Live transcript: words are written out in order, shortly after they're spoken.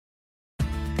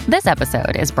This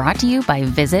episode is brought to you by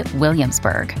Visit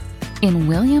Williamsburg. In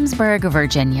Williamsburg,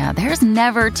 Virginia, there's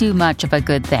never too much of a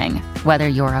good thing. Whether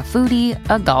you're a foodie,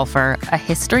 a golfer, a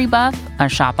history buff, a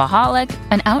shopaholic,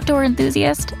 an outdoor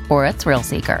enthusiast, or a thrill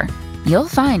seeker, you'll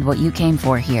find what you came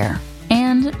for here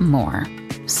and more.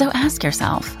 So ask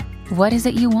yourself, what is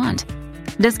it you want?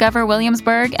 Discover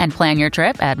Williamsburg and plan your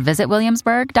trip at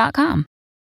visitwilliamsburg.com.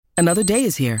 Another day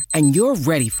is here, and you're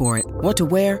ready for it. What to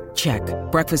wear? Check.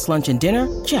 Breakfast, lunch, and dinner?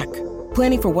 Check.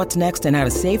 Planning for what's next and how to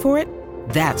save for it?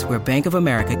 That's where Bank of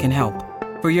America can help.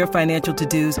 For your financial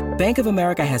to-dos, Bank of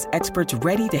America has experts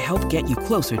ready to help get you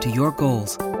closer to your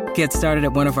goals. Get started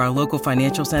at one of our local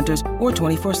financial centers or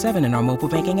 24/7 in our mobile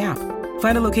banking app.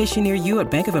 Find a location near you at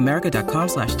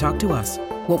bankofamerica.com/talktous.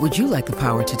 What would you like the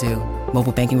power to do?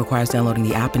 Mobile banking requires downloading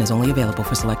the app and is only available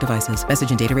for select devices.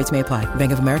 Message and data rates may apply.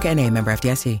 Bank of America N.A., member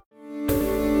FDIC.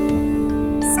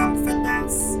 Something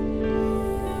else.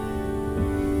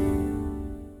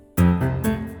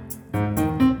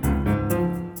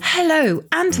 Hello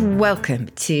and welcome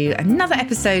to another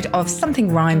episode of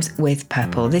Something Rhymes with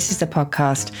Purple. This is a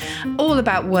podcast all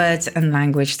about words and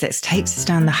language that takes us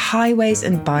down the highways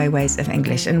and byways of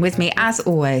English. And with me, as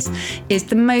always, is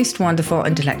the most wonderful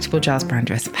and delectable Giles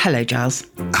Brandreth. Hello, Giles.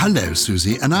 Hello,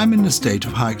 Susie, and I'm in a state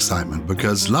of high excitement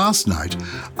because last night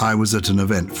I was at an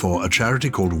event for a charity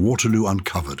called Waterloo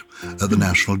Uncovered at the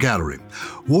National Gallery.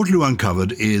 Waterloo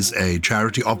Uncovered is a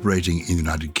charity operating in the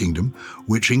United Kingdom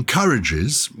which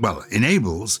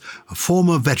enables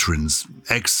former veterans,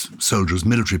 ex-soldiers,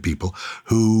 military people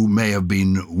who may have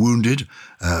been wounded,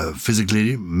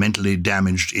 physically, mentally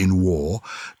damaged in war,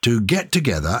 to get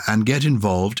together and get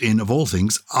involved in, of all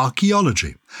things,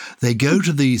 archaeology. They go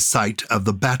to the site of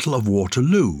the Battle of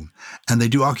Waterloo and they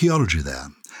do archaeology there.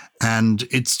 And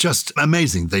it's just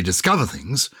amazing. They discover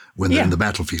things when they're in the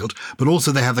battlefield, but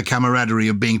also they have the camaraderie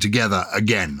of being together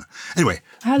again. Anyway,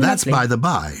 that's by the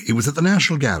by. It was at the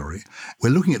National Gallery. We're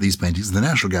looking at these paintings in the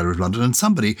National Gallery of London, and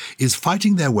somebody is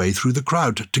fighting their way through the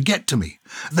crowd to get to me.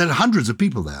 There are hundreds of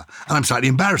people there, and I'm slightly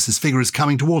embarrassed. This figure is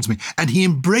coming towards me, and he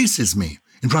embraces me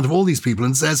in front of all these people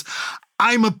and says,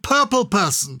 "I'm a purple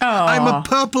person. I'm a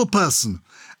purple person,"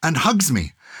 and hugs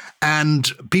me.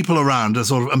 And people around are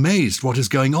sort of amazed. What is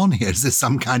going on here? Is this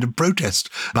some kind of protest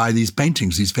by these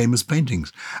paintings, these famous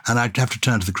paintings? And I'd have to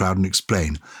turn to the crowd and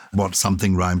explain what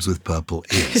Something Rhymes with Purple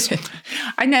is.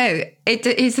 I know. It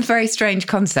is a very strange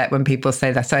concept when people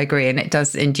say that. I agree. And it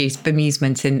does induce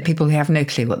bemusement in people who have no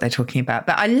clue what they're talking about.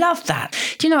 But I love that.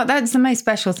 Do you know what? That's the most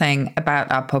special thing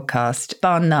about our podcast,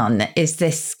 bar none, is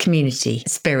this community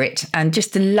spirit and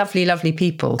just the lovely, lovely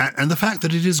people. And the fact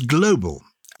that it is global.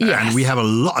 Yes. And we have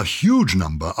a huge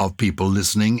number of people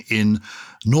listening in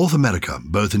North America,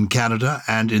 both in Canada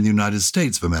and in the United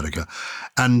States of America.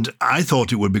 And I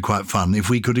thought it would be quite fun if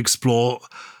we could explore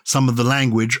some of the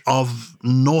language of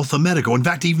North America, or in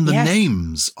fact, even the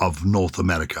names of North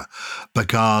America.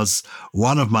 Because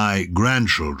one of my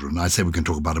grandchildren, I said we can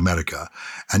talk about America,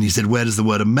 and he said, "Where does the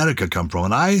word America come from?"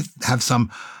 And I have some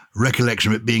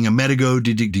recollection of it being Amerigo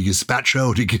di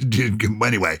Gazpacho.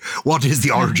 Anyway, what is the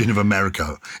origin of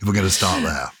America, if we're going to start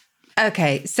there?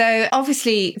 Okay, so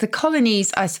obviously the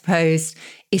colonies, I suppose,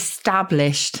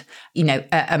 established,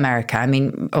 America. I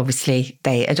mean, obviously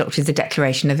they adopted the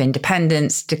Declaration of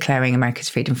Independence, declaring America's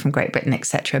freedom from Great Britain,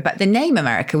 etc. But the name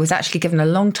America was actually given a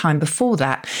long time before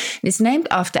that. It's named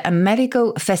after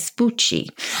Amerigo Vespucci,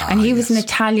 and he was an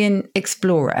Italian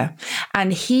explorer.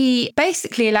 And he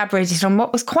basically elaborated on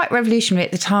what was quite revolutionary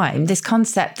at the time, this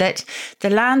concept that the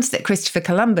lands that Christopher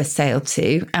Columbus sailed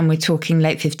to, and we're talking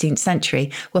late 15th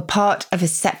century, were part of a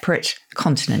separate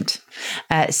continent.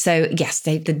 So yes,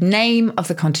 the name of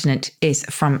the continent is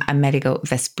from Amerigo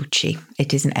Vespucci.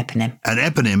 It is an eponym. An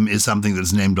eponym is something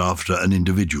that's named after an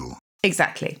individual.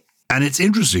 Exactly. And it's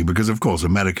interesting because, of course,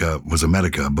 America was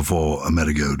America before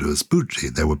Amerigo Vespucci.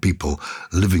 There were people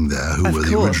living there who were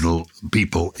the original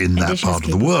people in that part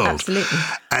of the world. Absolutely.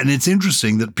 And it's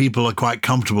interesting that people are quite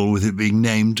comfortable with it being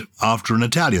named after an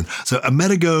Italian. So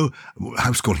Amerigo, I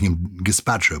was calling him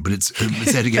Gazpacho, but it's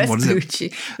said again, what is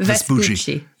it?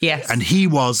 Vespucci, yes. And he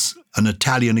was an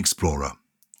Italian explorer.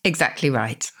 Exactly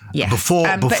right. Yes.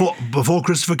 Before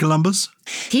Christopher Columbus?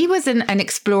 He was an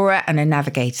explorer and a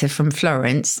navigator from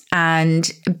Florence. And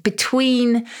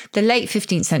between the late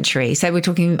 15th century, so we're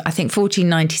talking, I think,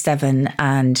 1497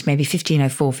 and maybe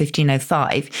 1504,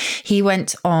 1505, he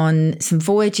went on some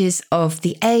voyages of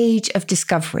the Age of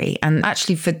Discovery, and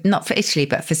actually not for Italy,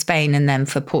 but for Spain and then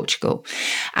for Portugal.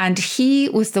 And he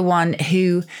was the one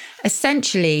who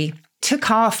essentially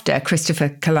took after Christopher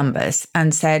Columbus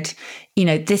and said,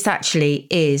 this actually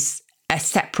is a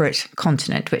separate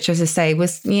continent, which, as I say,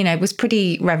 was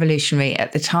pretty revolutionary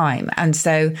at the time. And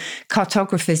so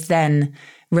cartographers then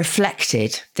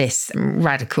reflected this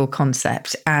radical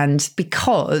concept. And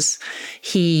because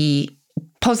he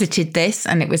posited this,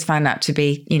 and it was found out to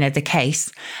be, the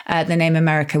case, the name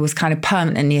America was kind of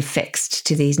permanently affixed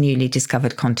to these newly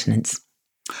discovered continents.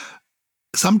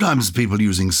 Sometimes people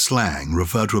using slang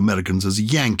refer to Americans as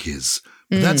Yankees.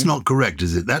 But that's not correct,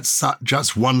 is it? That's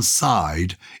just one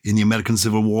side in the American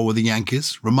Civil War with the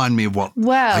Yankees. Remind me of what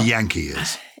a Yankee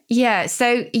is. Yeah.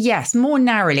 So, yes, more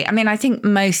narrowly. I mean, I think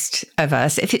most of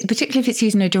us, particularly if it's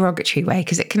used in a derogatory way,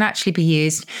 because it can actually be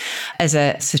used as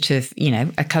a sort of,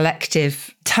 a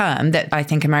collective term that I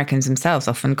think Americans themselves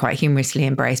often quite humorously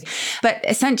embrace. But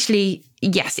essentially,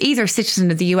 yes, either a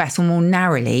citizen of the US or more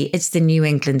narrowly, it's the New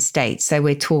England states. So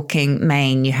we're talking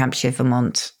Maine, New Hampshire,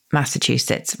 Vermont,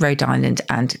 Massachusetts, Rhode Island,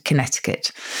 and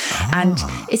Connecticut. And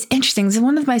it's interesting. It's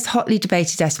one of the most hotly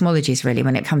debated etymologies, really,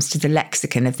 when it comes to the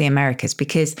lexicon of the Americas,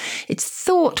 because it's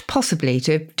thought possibly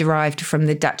to have derived from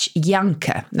the Dutch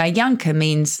Janke. Now, Janke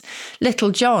means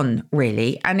Little John,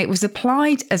 really, and it was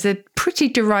applied as a pretty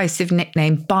derisive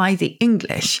nickname by the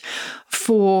English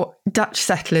for Dutch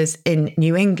settlers in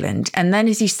New England. And then,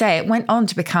 as you say, it went on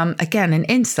to become, again, an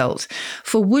insult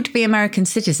for would-be American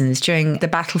citizens during the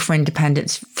battle for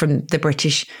independence from the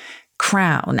British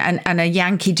Crown. And a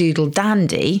Yankee Doodle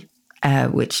dandy,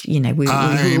 which,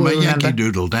 I'm a Yankee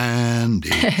Doodle dandy.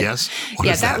 Yes. What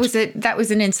is that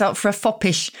was an insult for a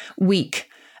foppish, weak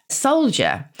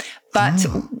soldier. But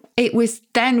it was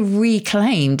then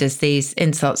reclaimed, as these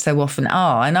insults so often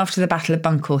are. And after the Battle of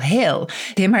Bunker Hill,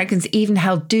 the Americans even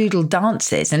held doodle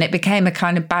dances, and it became a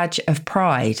kind of badge of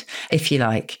pride, if you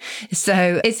like.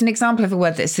 So it's an example of a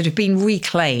word that's sort of been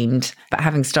reclaimed, but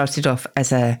having started off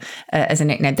as a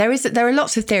nickname. There are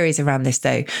lots of theories around this,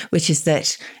 though, which is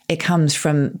that it comes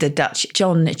from the Dutch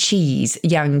John Cheese,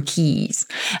 Yankees,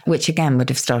 which again would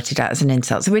have started out as an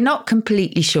insult. So we're not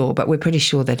completely sure, but we're pretty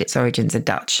sure that its origins are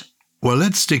Dutch. Well,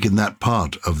 let's stick in that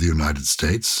part of the United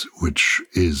States, which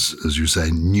is, as you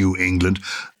say, New England.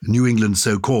 New England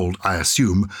so-called, I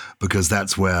assume, because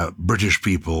that's where British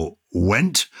people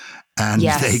went, and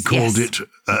they called it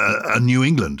a New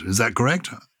England. Is that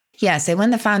correct? Yeah, so when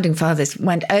the Founding Fathers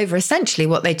went over, essentially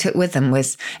what they took with them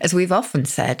was, as we've often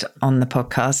said on the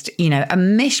podcast, a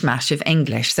mishmash of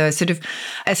English. So a sort of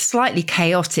a slightly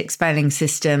chaotic spelling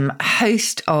system, a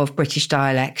host of British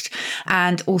dialect,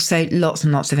 and also lots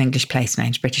and lots of English place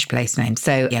names, British place names.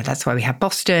 So yeah, that's why we have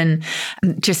Boston,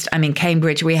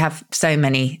 Cambridge. We have so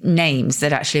many names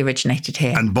that actually originated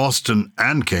here. And Boston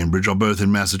and Cambridge are both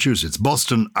in Massachusetts.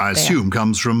 Boston, I assume,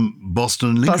 comes from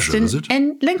Boston, Lincolnshire, is it?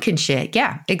 In Lincolnshire,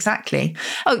 yeah, exactly.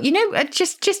 Oh,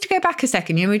 just to go back a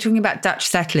second, we were talking about Dutch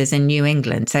settlers in New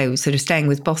England, so sort of staying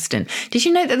with Boston. Did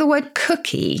you know that the word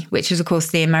cookie, which is, of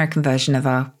course, the American version of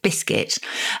our biscuit,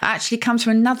 actually comes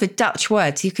from another Dutch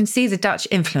word? So you can see the Dutch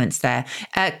influence there.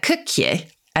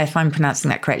 Koekje, if I'm pronouncing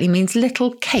that correctly, means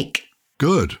little cake.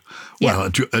 Good.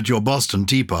 Well, at your Boston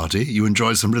Tea Party, you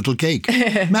enjoy some little cake.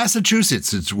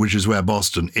 Massachusetts, which is where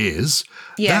Boston is,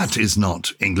 that is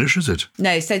not English, is it?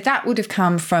 No, so that would have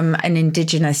come from an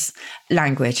indigenous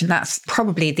language, and that's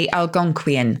probably the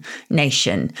Algonquian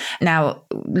nation. Now,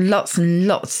 lots and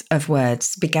lots of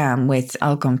words began with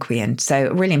Algonquian, so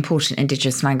a really important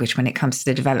indigenous language when it comes to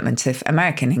the development of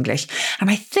American English. And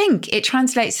I think it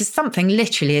translates as something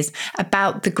literally as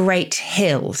about the Great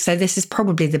Hill. So this is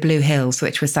probably the Blue Hills,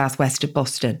 which were southwest of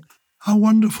Boston. How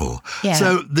wonderful. Yeah.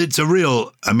 So it's a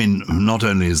real, not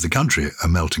only is the country a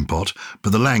melting pot,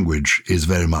 but the language is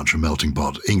very much a melting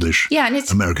pot. English, and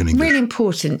it's American English. Really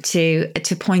important to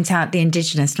point out the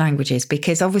indigenous languages,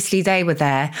 because obviously they were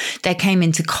there. They came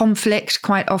into conflict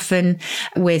quite often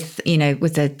with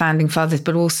the Founding Fathers,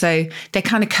 but also they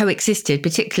kind of coexisted,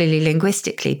 particularly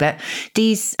linguistically. But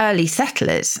these early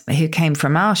settlers who came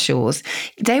from our shores,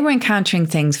 they were encountering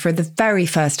things for the very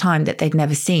first time that they'd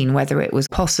never seen, whether it was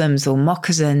possums or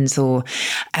moccasins or,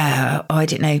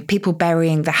 people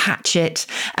burying the hatchet.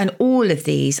 And all of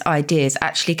these ideas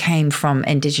actually came from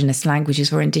indigenous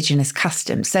languages or indigenous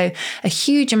customs. So a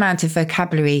huge amount of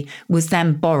vocabulary was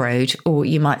then borrowed, or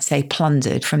you might say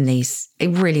plundered, from these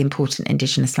really important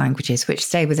indigenous languages, which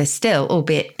stay with us still,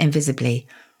 albeit invisibly.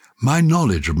 My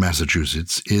knowledge of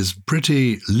Massachusetts is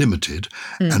pretty limited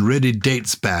and really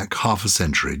dates back half a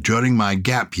century. During my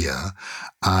gap year,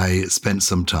 I spent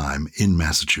some time in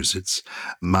Massachusetts.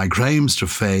 My claims to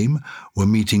fame were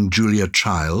meeting Julia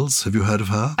Childs. Have you heard of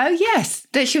her? Oh, yes.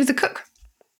 She was a cook.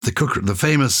 The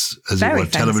famous, as it were,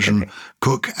 television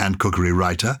cook and cookery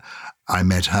writer. I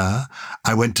met her.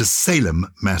 I went to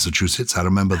Salem, Massachusetts. I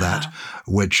remember that,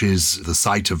 which is the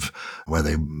site of where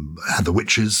they had the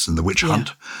witches and the witch hunt,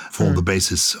 formed the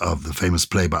basis of the famous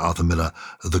play by Arthur Miller,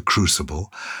 The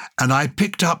Crucible. And I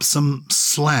picked up some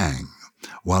slang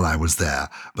while I was there.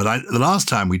 But the last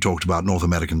time we talked about North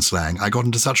American slang, I got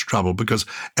into such trouble because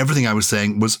everything I was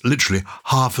saying was literally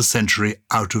half a century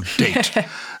out of date.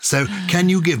 So can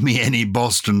you give me any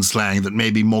Boston slang that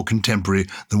may be more contemporary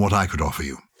than what I could offer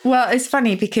you? Well, it's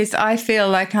funny because I feel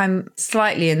like I'm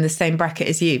slightly in the same bracket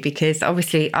as you because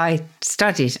obviously I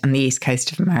studied on the East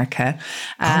Coast of America.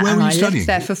 Where were you I studying? lived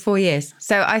there for 4 years.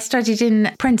 So I studied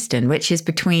in Princeton, which is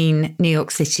between New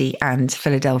York City and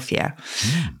Philadelphia.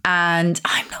 And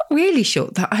I'm not really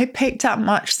sure that I picked up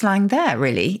much slang there,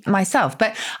 really, myself.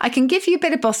 But I can give you a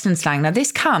bit of Boston slang. Now,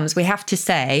 this comes, we have to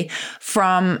say,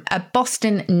 from a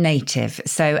Boston native.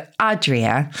 So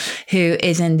Adria, who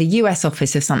is in the US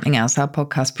office of Something Else, our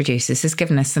podcast producers, has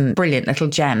given us some brilliant little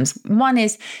gems. One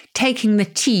is taking the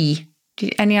tea.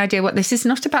 Any idea what this is?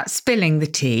 Not about spilling the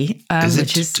tea. Is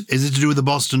it to do with the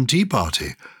Boston Tea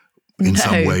Party in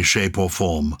some way, shape or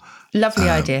form? Lovely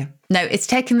idea. No, it's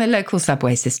taken the local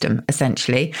subway system,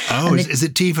 essentially. Oh, is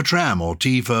it T for tram or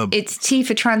T for... It's T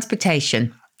for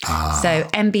transportation. So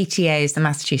MBTA is the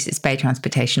Massachusetts Bay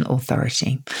Transportation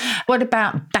Authority. What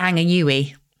about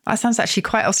bang-a-Yui? That sounds actually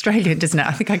quite Australian, doesn't it?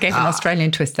 I think I gave an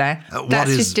Australian twist there.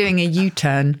 That's just doing a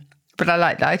U-turn. But I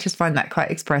like that. I just find that quite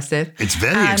expressive. It's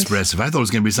very expressive. I thought it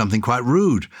was going to be something quite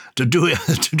rude. To do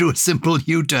a simple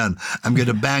U-turn, I'm going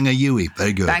to bang a Yui.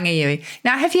 Very good. Bang a Yui.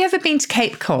 Now, have you ever been to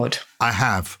Cape Cod? I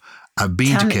have. I've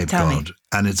been to Cape Cod,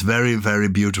 and it's very, very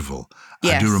beautiful.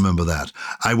 Yes. I do remember that.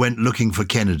 I went looking for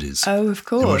Kennedys. Oh, of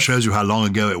course. It shows you how long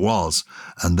ago it was.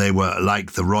 And they were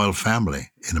like the royal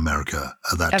family in America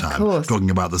at that time. Of course.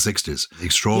 Talking about the 60s.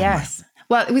 Extraordinary. Yes.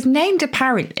 Well, it was named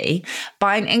apparently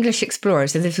by an English explorer.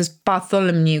 So this was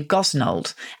Bartholomew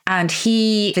Gosnold. And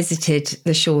he visited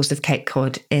the shores of Cape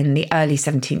Cod in the early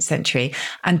 17th century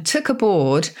and took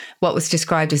aboard what was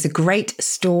described as a great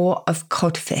store of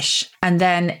codfish. And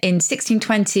then in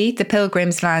 1620, the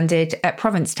Pilgrims landed at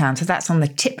Provincetown. So that's on the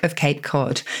tip of Cape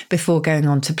Cod before going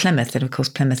on to Plymouth. And of course,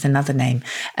 Plymouth, another name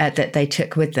that they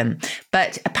took with them.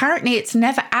 But apparently it's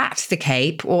never at the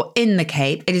Cape or in the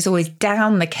Cape. It is always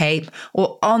down the Cape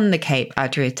or on the Cape,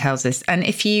 Adria tells us. And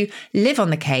if you live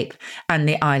on the Cape and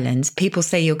the islands, people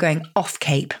say you're going off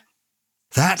Cape.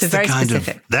 That's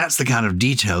the kind of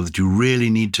detail that you really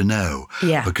need to know.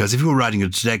 Yeah. Because if you were writing a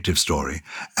detective story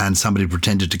and somebody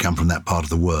pretended to come from that part of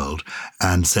the world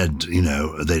and said,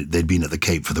 they'd been at the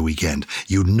Cape for the weekend,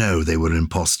 you'd know they were an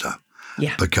imposter.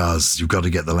 Yeah. Because you've got to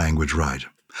get the language right.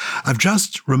 I've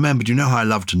just remembered, you know how I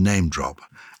love to name drop?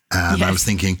 And yes. I was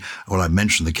thinking, well, I've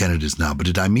mentioned the Kennedys now, but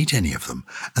did I meet any of them?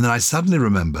 And then I suddenly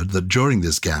remembered that during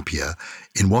this gap year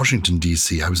in Washington,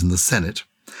 D.C., I was in the Senate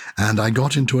and I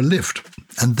got into a lift.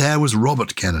 And there was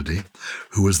Robert Kennedy,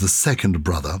 who was the second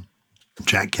brother.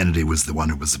 Jack Kennedy was the one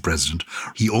who was the president.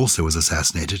 He also was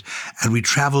assassinated. And we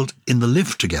traveled in the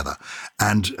lift together.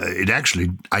 And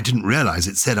I didn't realize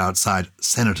it said outside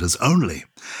senators only.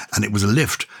 And it was a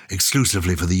lift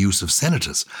exclusively for the use of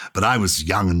senators. But I was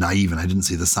young and naive and I didn't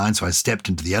see the sign. So I stepped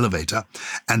into the elevator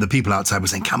and the people outside were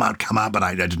saying, come out, but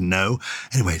I didn't know.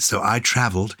 Anyway, so I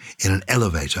traveled in an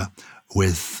elevator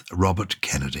with Robert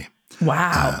Kennedy.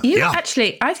 Wow.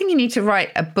 I think you need to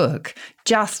write a book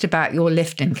just about your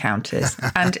lift encounters.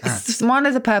 And one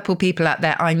of the purple people out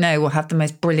there I know will have the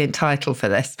most brilliant title for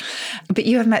this. But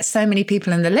you have met so many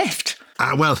people in the lift.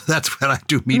 Well, that's where I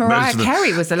do meet most of them. Mariah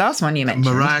Carey was the last one you mentioned.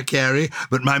 Mariah Carey.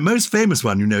 But my most famous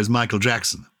one, is Michael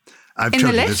Jackson. I've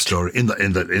told you this story in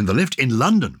the lift in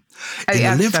London. Oh,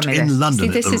 in the lift in London.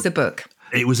 See, this is a book.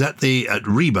 It was at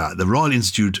RIBA, the Royal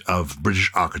Institute of British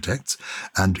Architects,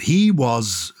 and he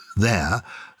was there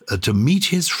to meet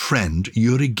his friend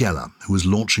Uri Geller, who was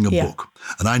launching a book.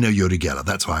 And I know Uri Geller,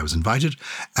 that's why I was invited.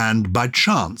 And by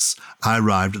chance, I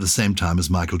arrived at the same time as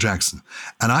Michael Jackson.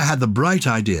 And I had the bright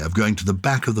idea of going to the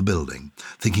back of the building,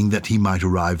 thinking that he might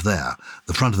arrive there.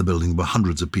 The front of the building were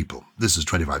hundreds of people. This is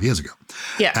 25 years ago.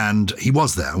 Yeah. And he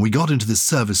was there, and we got into this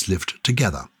service lift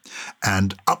together.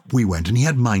 And up we went, and he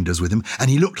had minders with him, and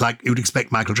he looked like you would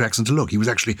expect Michael Jackson to look. He was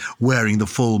actually wearing the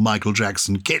full Michael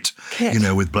Jackson kit,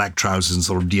 with black trousers and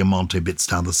sort of diamante bits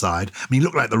down the side. I mean, he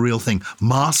looked like the real thing,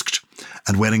 masked,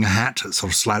 and wearing a hat, a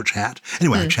sort of slouch hat.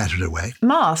 Anyway, I chatted away.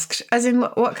 Masked? As in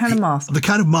what kind of mask? The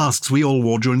kind of masks we all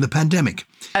wore during the pandemic.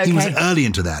 Okay. He was early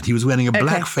into that. He was wearing a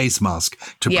black face mask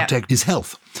to protect his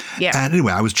health. Yeah. And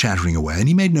anyway, I was chattering away and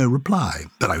he made no reply.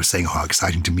 But I was saying, how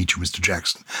exciting to meet you, Mr.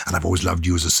 Jackson. And I've always loved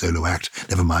you as a solo act,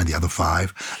 never mind the other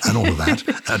 5, and all of that,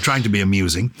 trying to be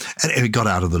amusing. And he got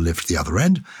out of the lift the other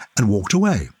end and walked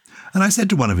away. And I said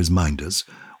to one of his minders,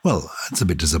 well, that's a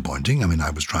bit disappointing. I mean, I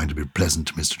was trying to be pleasant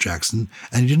to Mr. Jackson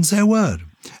and he didn't say a word.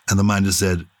 And the minder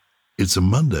said, it's a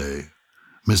Monday.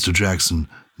 Mr. Jackson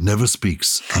never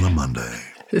speaks on a Monday.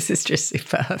 This is just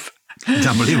superb. It's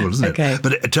unbelievable, isn't it? Okay.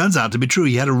 But it turns out to be true.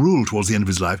 He had a rule towards the end of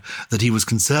his life that he was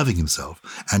conserving himself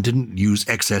and didn't use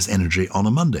excess energy on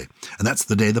a Monday. And that's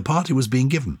the day the party was being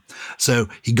given. So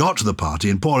he got to the party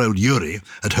and poor old Yuri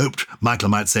had hoped Michael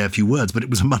might say a few words, but it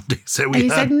was a Monday. So he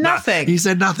said nothing. He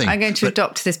said nothing. I'm going to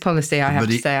adopt this policy, I have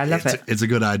to say. I love it. It's a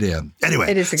good idea.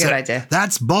 Anyway. It is a good idea.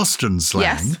 That's Boston slang.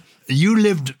 Yes. You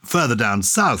lived further down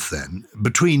south then,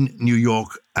 between New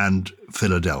York and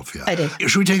Philadelphia. I did.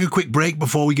 Should we take a quick break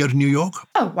before we go to New York?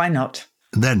 Oh, why not?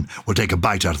 And then we'll take a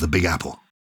bite out of the Big Apple.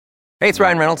 Hey, it's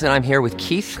Ryan Reynolds, and I'm here with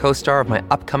Keith, co-star of my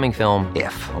upcoming film,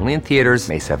 If, only in theaters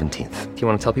May 17th. Do you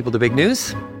want to tell people the big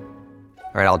news?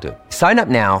 All right, I'll do it. Sign up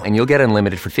now and you'll get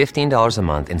unlimited for $15 a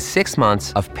month and 6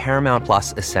 months of Paramount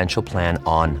Plus Essential Plan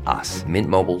on us.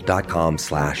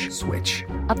 MintMobile.com/switch.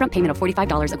 Upfront payment of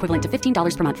 $45 equivalent to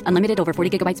 $15 per month. Unlimited over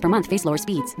 40 gigabytes per month. Face lower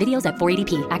speeds. Videos at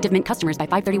 480p. Active Mint customers by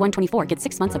 531.24 get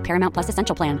 6 months of Paramount Plus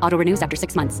Essential Plan. Auto renews after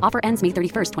 6 months. Offer ends May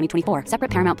 31st, 2024.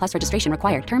 Separate Paramount Plus registration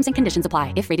required. Terms and conditions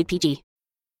apply if rated PG.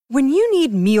 When you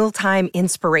need mealtime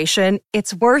inspiration,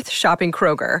 it's worth shopping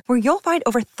Kroger, where you'll find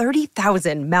over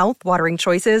 30,000 mouth-watering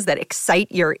choices that excite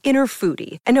your inner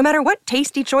foodie. And no matter what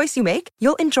tasty choice you make,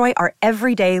 you'll enjoy our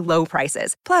everyday low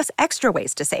prices, plus extra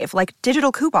ways to save, like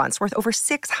digital coupons worth over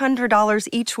 $600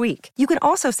 each week. You can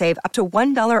also save up to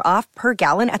 $1 off per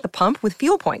gallon at the pump with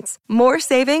fuel points. More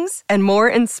savings and more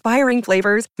inspiring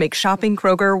flavors make shopping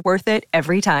Kroger worth it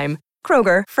every time.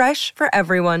 Kroger, fresh for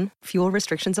everyone. Fuel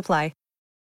restrictions apply.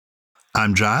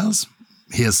 I'm Giles.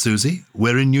 Here's Susie.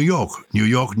 We're in New York. New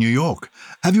York, New York.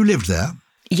 Have you lived there?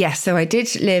 Yes, so I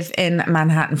did live in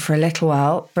Manhattan for a little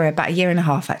while, for about a year and a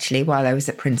half, actually, while I was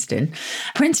at Princeton.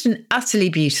 Princeton, utterly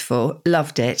beautiful,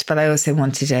 loved it, but I also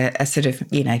wanted a sort of,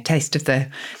 taste of the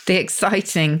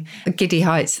exciting, giddy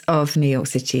heights of New York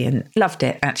City and loved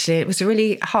it, actually. It was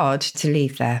really hard to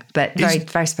leave there, but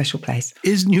very special place.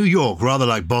 Is New York, rather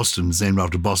like Boston, named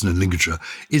after Boston in Lincolnshire,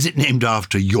 is it named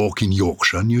after York in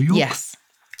Yorkshire, New York? Yes.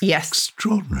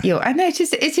 Extraordinary. I know,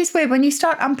 it's just weird. When you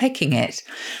start unpicking it,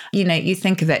 you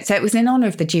think of it. So it was in honour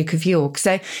of the Duke of York.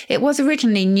 So it was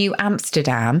originally New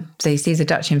Amsterdam. So you see the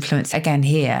Dutch influence again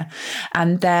here.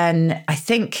 And then I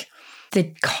think the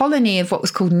colony of what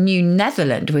was called New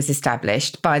Netherland was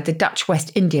established by the Dutch West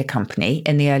India Company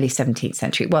in the early 17th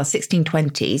century,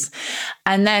 1620s,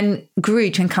 and then grew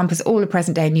to encompass all of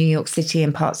present-day New York City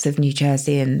and parts of New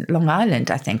Jersey and Long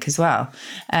Island, I think, as well.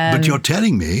 But you're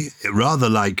telling me, rather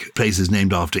like places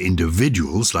named after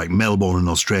individuals, like Melbourne in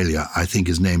Australia, I think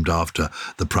is named after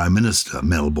the Prime Minister,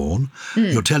 Melbourne.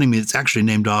 You're telling me it's actually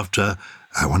named after,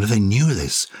 I wonder if they knew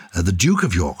this, the Duke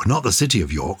of York, not the city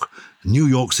of York. New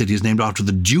York City is named after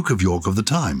the Duke of York of the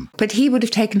time. But he would have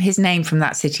taken his name from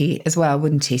that city as well,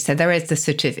 wouldn't he? So there is the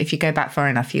sort of, if you go back far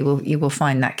enough, you will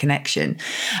find that connection.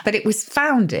 But it was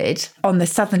founded on the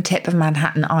southern tip of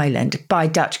Manhattan Island by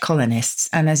Dutch colonists.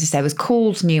 And as I say, it was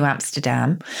called New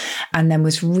Amsterdam and then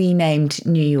was renamed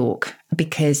New York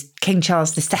because King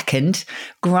Charles II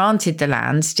granted the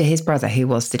lands to his brother, who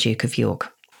was the Duke of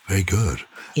York. Very good.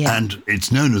 Yeah. And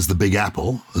it's known as the Big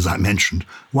Apple, as I mentioned.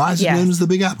 Why is it known as the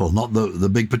Big Apple, not the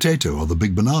big potato or the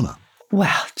big banana?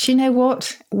 Well, do you know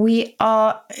what? We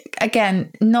are,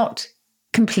 again, not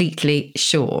completely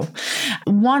sure.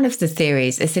 One of the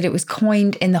theories is that it was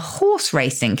coined in the horse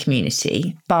racing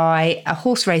community by a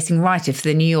horse racing writer for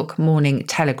the New York Morning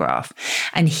Telegraph.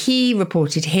 And he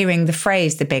reported hearing the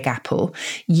phrase, the Big Apple,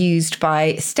 used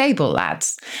by stable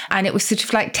lads. And it was sort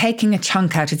of like taking a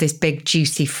chunk out of this big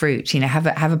juicy fruit,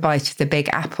 have a bite of the Big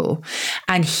Apple.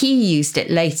 And he used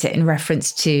it later in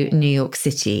reference to New York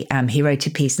City. He wrote a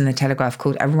piece in the Telegraph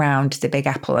called Around the Big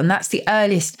Apple. And that's the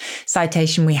earliest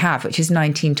citation we have, which is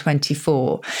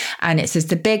 1924. And it says,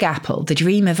 the Big Apple, the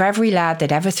dream of every lad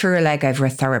that ever threw a leg over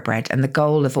a thoroughbred and the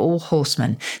goal of all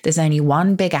horsemen. There's only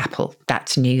one Big Apple,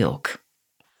 that's New York.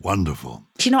 Wonderful.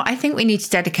 Do you know, I think we need to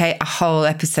dedicate a whole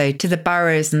episode to the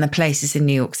boroughs and the places in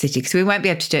New York City because we won't be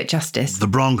able to do it justice. The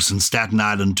Bronx and Staten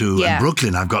Island too, Yeah. and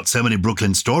Brooklyn. I've got so many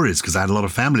Brooklyn stories because I had a lot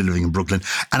of family living in Brooklyn.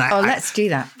 And let's do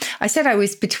that. I said I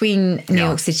was between New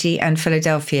York City and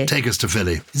Philadelphia. Take us to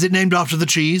Philly. Is it named after the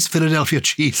cheese? Philadelphia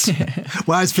cheese.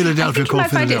 Why is Philadelphia called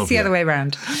Philadelphia? I find it's the other way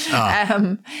around.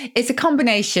 It's a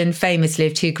combination, famously,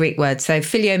 of two Greek words. So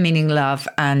filio meaning love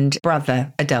and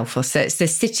brother, Adelphos. So it's the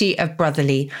city of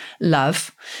brotherly love,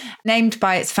 named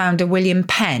by its founder, William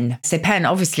Penn. So Penn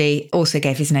obviously also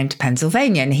gave his name to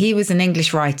Pennsylvania. And he was an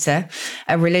English writer,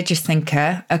 a religious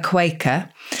thinker, a Quaker.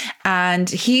 And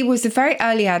he was a very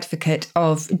early advocate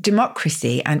of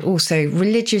democracy and also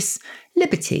religious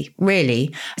liberty,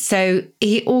 really. So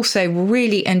he also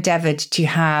really endeavoured to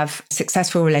have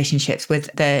successful relationships with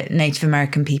the Native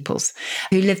American peoples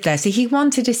who lived there. So he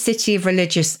wanted a city of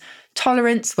religious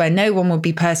tolerance where no one would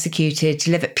be persecuted,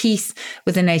 to live at peace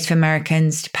with the Native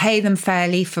Americans, to pay them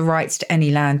fairly for rights to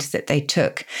any land that they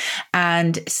took.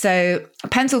 And so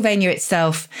Pennsylvania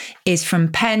itself is from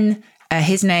Penn,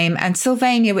 his name, and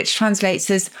Sylvania, which translates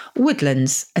as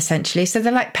woodlands, essentially. So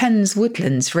they're like Penn's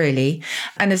woodlands, really.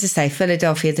 And as I say,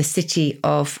 Philadelphia, the city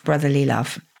of brotherly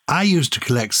love. I used to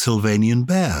collect Sylvanian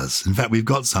bears. In fact, we've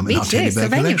got some in our teddy bear Sylvanian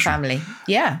collection. family,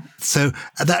 yeah. So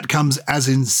that comes as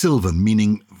in Sylvan,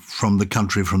 meaning from the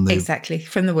country, from the... Exactly,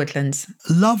 from the woodlands.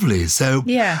 Lovely. So...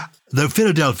 Yeah. Though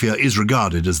Philadelphia is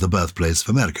regarded as the birthplace of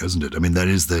America, isn't it? I mean, there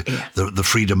is the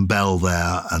Freedom Bell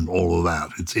there and all of that.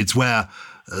 It's where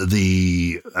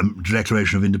the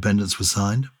Declaration of Independence was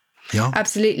signed. Yeah,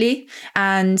 absolutely.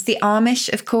 And the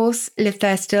Amish, of course, live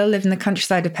in the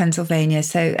countryside of Pennsylvania,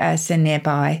 so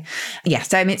nearby. Yeah,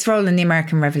 so I mean, its role in the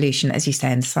American Revolution, as you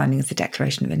say, in the signing of the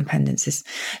Declaration of Independence has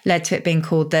led to it being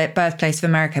called the birthplace of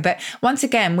America. But once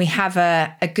again, we have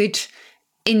a good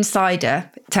insider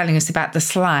telling us about the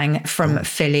slang from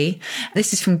Philly.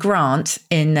 This is from Grant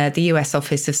in the US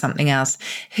office of something else,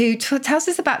 who tells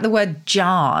us about the word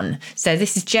John. So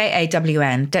this is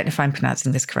Jawn. Don't know if I'm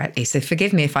pronouncing this correctly, so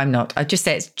forgive me if I'm not. I'll just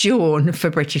say it's John for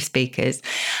British speakers.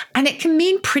 And it can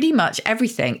mean pretty much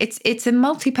everything. It's a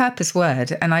multi-purpose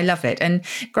word, and I love it. And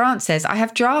Grant says, I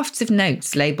have drafts of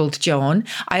notes labelled John.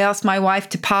 I asked my wife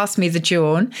to pass me the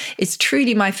John. It's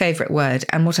truly my favourite word.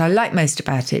 And what I like most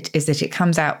about it is that it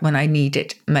comes out when I need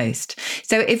it most.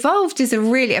 So evolved is a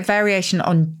variation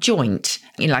on joint,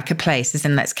 like a place, as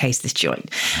in let's case this joint.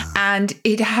 And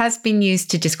it has been used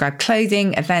to describe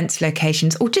clothing, events,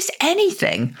 locations, or just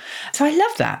anything. So I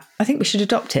love that. I think we should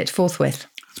adopt it forthwith.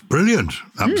 It's brilliant.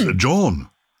 John.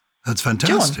 That's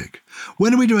fantastic. John.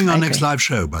 When are we doing our next live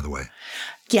show, by the way?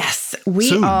 Yes,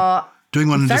 we are doing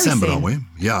one in December, soon. aren't we?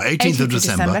 Yeah, 18th of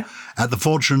December at the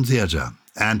Fortune Theatre.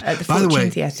 And by the way,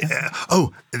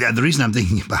 the reason I'm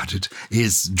thinking about it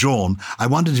is, John, I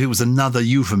wondered if it was another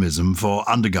euphemism for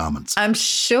undergarments. I'm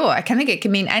sure. I think it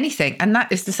can mean anything. And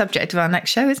that is the subject of our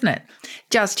next show, isn't it?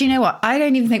 Jazz, do you know what? I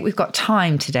don't even think we've got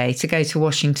time today to go to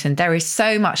Washington. There is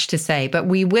so much to say, but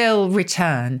we will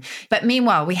return. But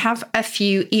meanwhile, we have a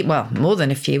few, more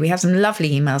than a few. We have some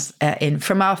lovely emails in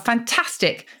from our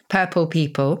fantastic Purple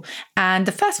people. And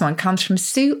the first one comes from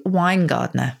Sue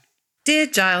Weingartner. Dear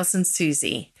Giles and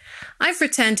Susie, I've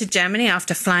returned to Germany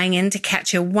after flying in to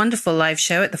catch your wonderful live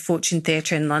show at the Fortune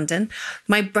Theatre in London.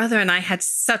 My brother and I had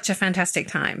such a fantastic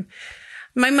time.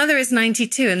 My mother is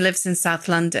 92 and lives in South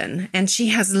London, and she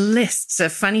has lists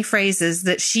of funny phrases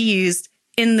that she used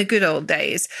in the good old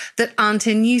days that aren't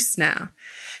in use now.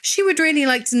 She would really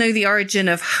like to know the origin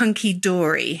of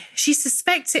hunky-dory. She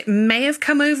suspects it may have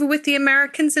come over with the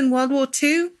Americans in World War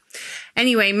II.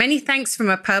 Anyway, many thanks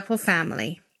from a Purple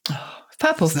family.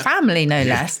 Purple family, no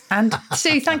less. And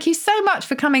Sue, thank you so much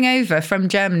for coming over from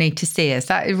Germany to see us.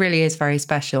 That really is very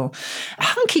special.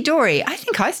 Hunky-dory, I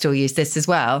think I still use this as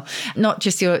well, not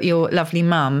just your lovely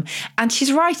mum. And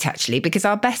she's right, actually, because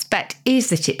our best bet is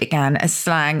that it began as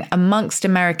slang amongst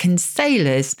American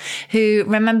sailors who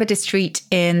remembered a street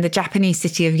in the Japanese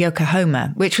city of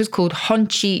Yokohama, which was called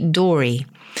Honchi-dory.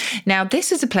 Now,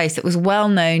 this was a place that was well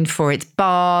known for its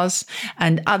bars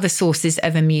and other sources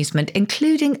of amusement,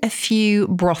 including a few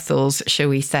brothels, shall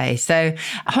we say. So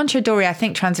Honchi-dory, I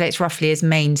think, translates roughly as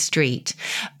Main Street,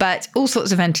 but all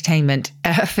sorts of entertainment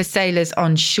for sailors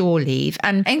on shore leave.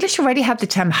 And English already had the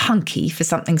term hunky for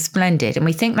something splendid, and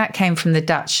we think that came from the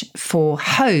Dutch for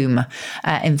home,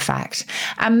 in fact.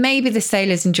 And maybe the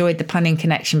sailors enjoyed the punning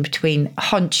connection between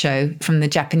honcho, from the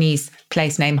Japanese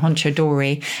place name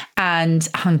Honchi-dory, and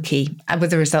hunky, with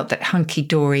the result that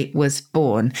hunky-dory was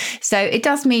born. So it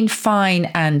does mean fine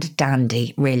and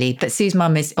dandy, really. But Sue's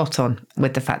mum is spot on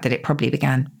with the fact that it probably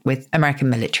began with American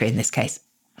military in this case.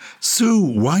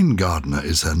 Sue Weingartner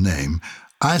is her name.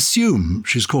 I assume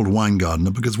she's called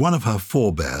Weingartner because one of her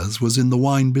forebears was in the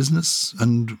wine business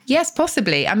and... Yes,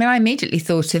 possibly. I mean, I immediately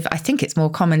thought of, I think it's more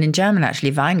common in German,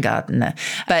 actually, Weingartner.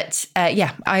 But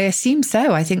yeah, I assume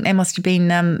so. I think they must have been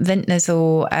vintners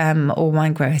or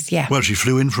wine growers, yeah. Well, she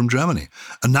flew in from Germany.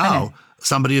 And now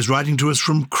somebody is writing to us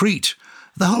from Crete.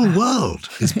 The whole world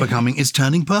is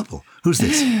turning purple. Who's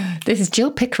this? This is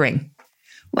Jill Pickering.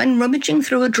 When rummaging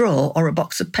through a drawer or a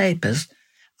box of papers,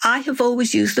 I have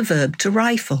always used the verb to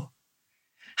rifle.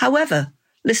 However,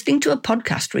 listening to a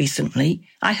podcast recently,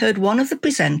 I heard one of the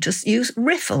presenters use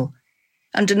riffle,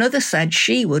 and another said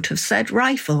she would have said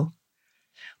rifle.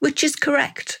 Which is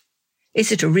correct?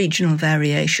 Is it a regional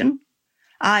variation?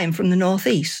 I am from the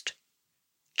northeast.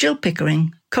 Jill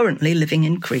Pickering, currently living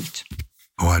in Crete.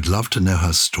 Oh, I'd love to know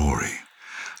her story.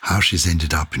 How she's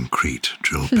ended up in Crete,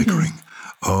 Jill Pickering.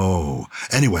 Oh,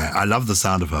 anyway, I love the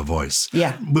sound of her voice.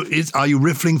 Yeah. Are you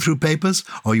riffling through papers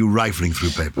or are you rifling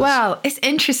through papers? Well, it's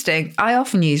interesting. I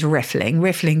often use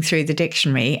riffling through the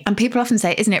dictionary, and people often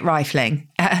say, isn't it rifling?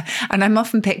 And I'm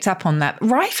often picked up on that.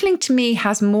 Rifling to me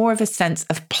has more of a sense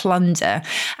of plunder,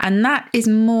 and that is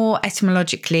more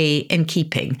etymologically in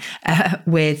keeping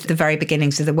with the very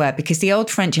beginnings of the word, because the old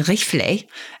French rifler,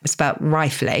 spelled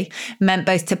rifle, meant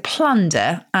both to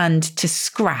plunder and to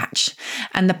scratch.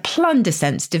 And the plunder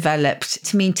sense developed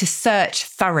to mean to search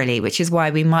thoroughly, which is why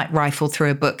we might rifle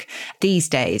through a book these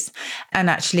days. And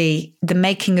actually, the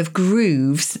making of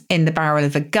grooves in the barrel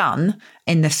of a gun,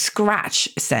 in the scratch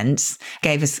sense,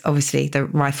 gave us obviously the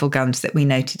rifle guns that we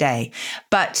know today.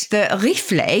 But the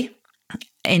rifle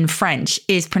in French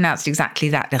is pronounced exactly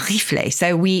that, the rifle.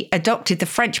 So we adopted the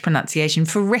French pronunciation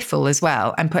for riffle as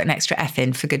well and put an extra F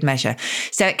in for good measure.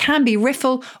 So it can be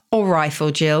riffle or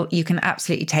rifle, Jill. You can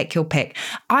absolutely take your pick.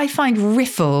 I find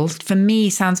riffle, for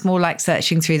me, sounds more like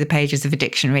searching through the pages of a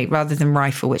dictionary rather than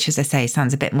rifle, which, as I say,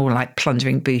 sounds a bit more like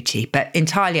plundering booty, but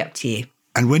entirely up to you.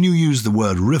 And when you use the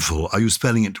word riffle, are you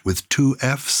spelling it with 2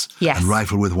 Fs? Yes. And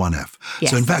rifle with 1 F?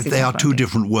 Yes, so in fact, that's they are exactly 2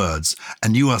 different words,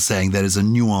 and you are saying there is a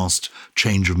nuanced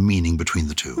change of meaning between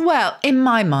the two. Well, in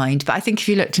my mind, but I think if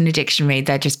you looked in a dictionary,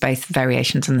 they're just both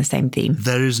variations on the same theme.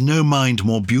 There is no mind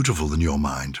more beautiful than your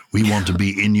mind. We want to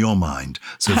be in your mind.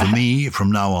 So for me,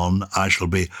 from now on, I shall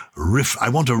be I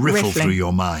want to riffle Riffling. through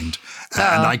your mind.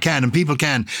 And I can, and people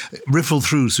can riffle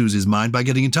through Susie's mind by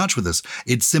getting in touch with us.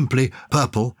 It's simply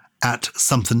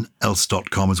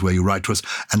purple@somethingelse.com is where you write to us,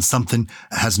 and something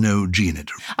has no G in it.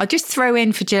 I'll just throw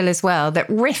in for Jill as well that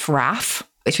riff-raff,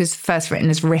 which was first written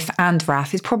as riff and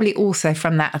raff, is probably also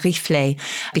from that rifle,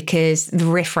 because the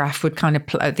riff-raff would kind of,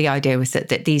 the idea was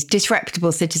that these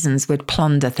disreputable citizens would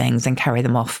plunder things and carry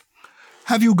them off.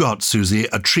 Have you got, Susie,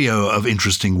 a trio of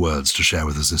interesting words to share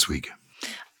with us this week?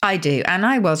 I do, and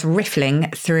I was riffling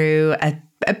through a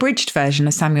abridged version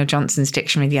of Samuel Johnson's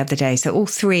dictionary the other day. So all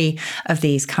 3 of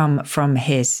these come from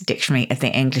his dictionary of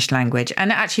the English language.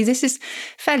 And actually, this is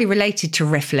fairly related to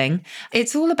riffling.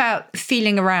 It's all about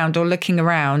feeling around or looking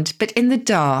around, but in the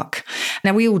dark.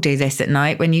 Now, we all do this at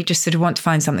night when you just sort of want to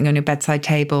find something on your bedside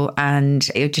table and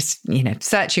you're just,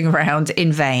 searching around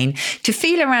in vain. To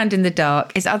feel around in the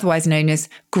dark is otherwise known as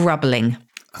grubbling.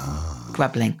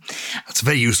 Grubbling. That's a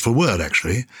very useful word,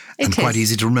 actually, and quite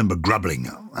easy to remember. Grubbling.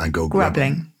 I go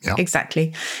grubbling. Yeah.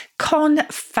 Exactly.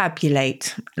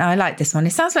 Confabulate. Now, I like this one.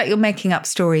 It sounds like you're making up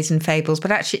stories and fables,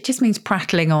 but actually it just means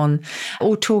prattling on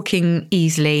or talking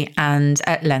easily and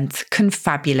at length.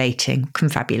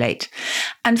 Confabulate.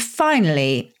 And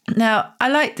finally, now I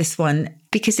like this one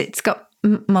because it's got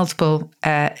multiple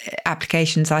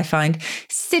applications, I find.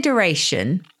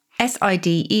 Sideration.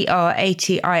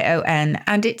 Sideration,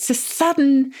 and it's a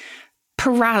sudden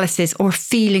paralysis or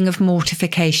feeling of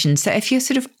mortification. So if you're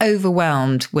sort of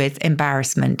overwhelmed with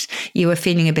embarrassment, you are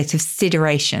feeling a bit of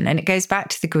sideration. And it goes back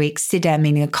to the Greek sider,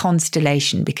 meaning a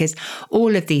constellation, because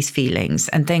all of these feelings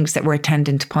and things that were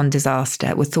attendant upon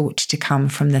disaster were thought to come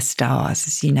from the stars,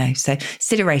 as you know. So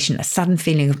sideration, a sudden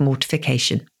feeling of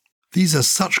mortification. These are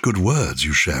such good words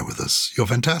you share with us. You're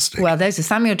fantastic. Well, those are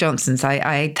Samuel Johnson's.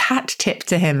 I hat tip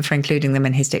to him for including them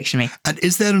in his dictionary. And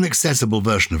is there an accessible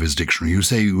version of his dictionary? You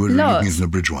say you were looking at an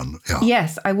abridged one. Yeah.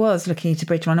 Yes, I was looking at a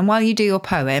abridged one. And while you do your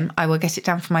poem, I will get it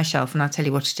down from my shelf and I'll tell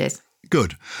you what it is.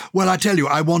 Good. Well, I tell you,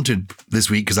 I wanted this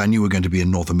week, because I knew we were going to be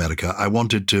in North America, I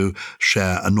wanted to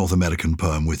share a North American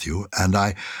poem with you. And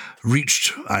I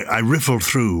riffled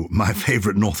through my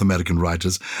favourite North American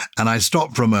writers, and I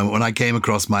stopped for a moment when I came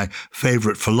across my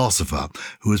favourite philosopher,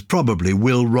 who is probably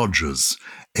Will Rogers.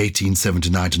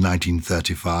 1879 to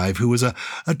 1935, who was a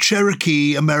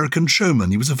Cherokee American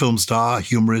showman. He was a film star,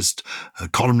 humorist, a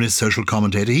columnist, social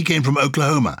commentator. He came from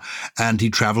Oklahoma and he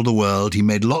traveled the world. He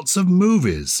made lots of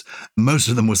movies. Most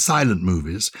of them were silent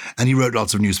movies, and he wrote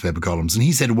lots of newspaper columns. And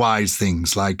he said wise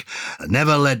things like,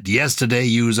 never let yesterday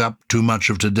use up too much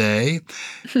of today.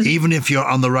 Even if you're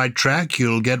on the right track,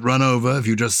 you'll get run over if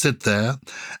you just sit there.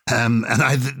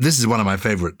 This is one of my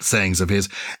favorite sayings of his.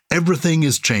 Everything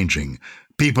is changing.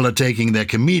 People are taking their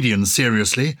comedians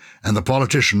seriously and the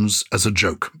politicians as a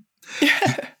joke.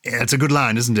 It's a good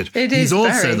line, isn't it? It is. He's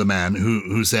also the man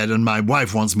who said, and my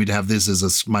wife wants me to have this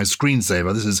as my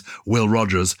screensaver, this is Will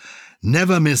Rogers,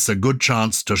 never miss a good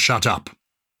chance to shut up.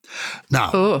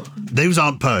 Now, those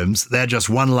aren't poems, they're just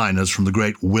one-liners from the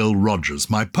great Will Rogers.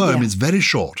 My poem is very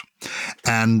short,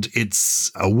 and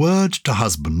it's a word to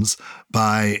husbands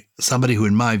by somebody who,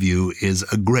 in my view, is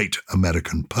a great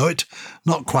American poet,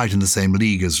 not quite in the same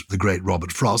league as the great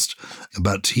Robert Frost,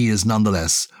 but he is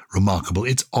nonetheless remarkable.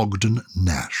 It's Ogden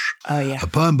Nash. Oh, yeah. A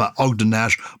poem by Ogden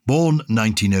Nash, born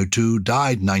 1902,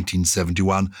 died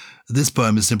 1971. This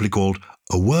poem is simply called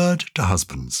A Word to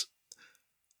Husbands.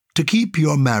 To keep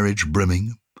your marriage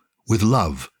brimming with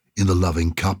love in the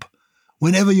loving cup,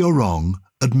 whenever you're wrong,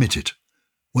 admit it.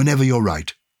 Whenever you're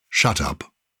right, shut up.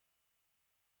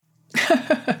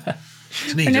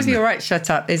 Neat, whenever you're right, shut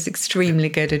up is extremely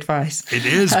good advice. It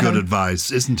is good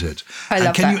advice, isn't it? I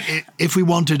love that. If we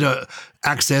wanted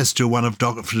access to one of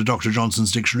Dr.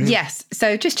 Johnson's dictionary? Yes.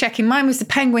 So just checking, mine was the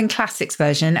Penguin Classics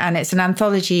version, and it's an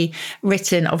anthology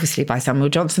written obviously by Samuel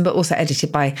Johnson, but also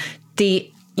edited by the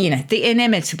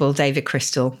inimitable David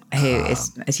Crystal, who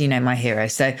is, as you know, my hero.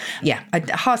 So, yeah, I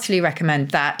heartily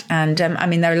recommend that. And,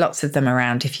 there are lots of them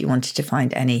around if you wanted to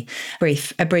find any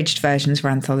brief abridged versions or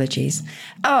anthologies.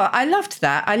 Oh, I loved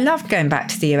that. I loved going back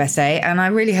to the USA, and I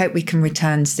really hope we can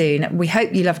return soon. We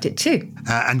hope you loved it too.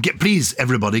 Please,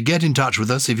 everybody, get in touch with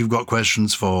us if you've got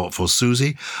questions for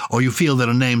Susie, or you feel there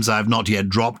are names I've not yet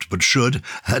dropped but should.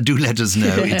 Do let us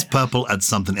know. It's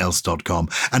purple@somethingelse.com.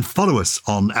 And follow us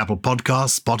on Apple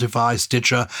Podcasts, Spotify,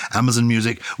 Stitcher, Amazon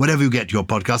Music, wherever you get your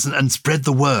podcasts, and spread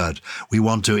the word. We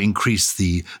want to increase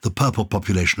the purple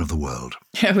population of the world.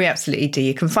 We absolutely do.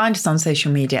 You can find us on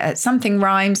social media at Something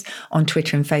Rhymes on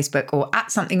Twitter and Facebook, or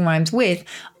at Something Rhymes With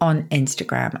on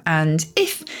Instagram. And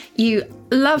if you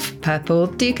love Purple,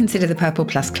 do consider the Purple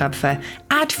Plus Club for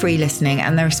ad-free listening,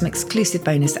 and there are some exclusive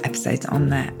bonus episodes on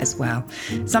there as well.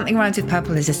 Something Rhymes with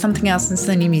Purple is a Something Else and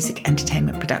Sony Music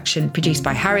Entertainment production produced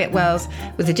by Harriet Wells,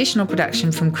 with additional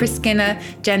production from Chris Skinner,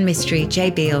 Jen Mystery, Jay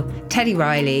Beale, Teddy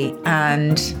Riley,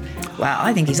 and, well,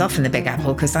 I think he's off in the Big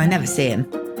Apple because I never see him.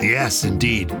 Yes,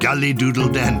 indeed. Gully doodle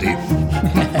dandy.